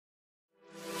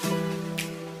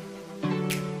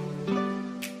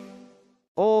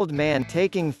Old man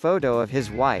taking photo of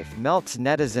his wife melts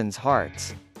netizens'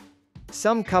 hearts.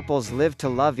 Some couples live to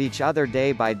love each other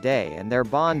day by day and their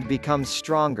bond becomes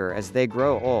stronger as they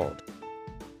grow old.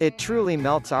 It truly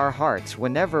melts our hearts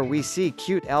whenever we see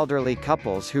cute elderly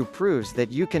couples who proves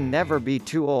that you can never be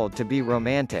too old to be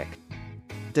romantic.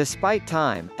 Despite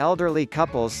time, elderly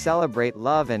couples celebrate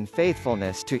love and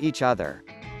faithfulness to each other.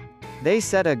 They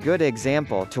set a good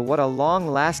example to what a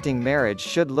long-lasting marriage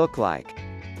should look like.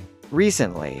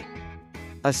 Recently,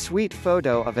 a sweet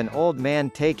photo of an old man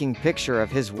taking picture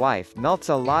of his wife melts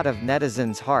a lot of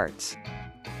netizens' hearts.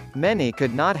 Many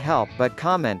could not help but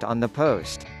comment on the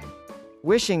post,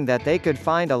 wishing that they could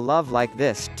find a love like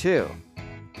this, too.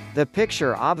 The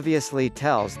picture obviously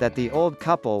tells that the old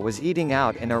couple was eating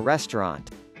out in a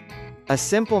restaurant. A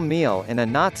simple meal in a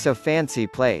not-so-fancy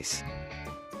place.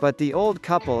 But the old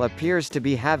couple appears to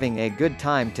be having a good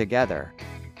time together.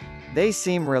 They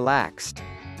seem relaxed,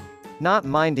 not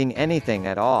minding anything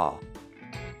at all.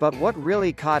 But what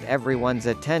really caught everyone's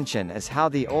attention is how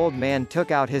the old man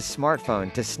took out his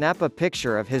smartphone to snap a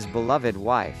picture of his beloved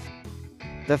wife.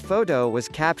 The photo was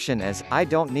captioned as, "I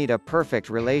don't need a perfect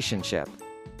relationship.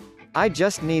 I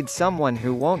just need someone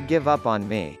who won't give up on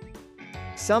me."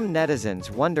 Some netizens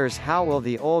wonders how will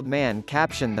the old man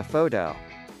caption the photo,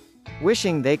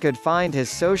 wishing they could find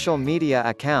his social media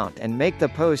account and make the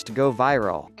post go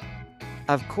viral.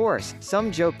 Of course,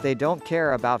 some joke they don't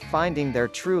care about finding their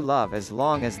true love as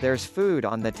long as there's food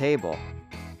on the table.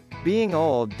 Being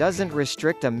old doesn't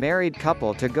restrict a married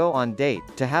couple to go on date,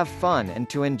 to have fun and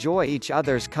to enjoy each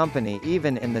other's company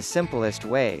even in the simplest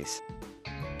ways.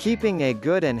 Keeping a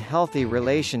good and healthy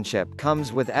relationship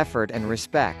comes with effort and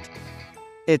respect.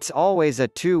 It's always a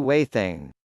two-way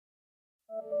thing.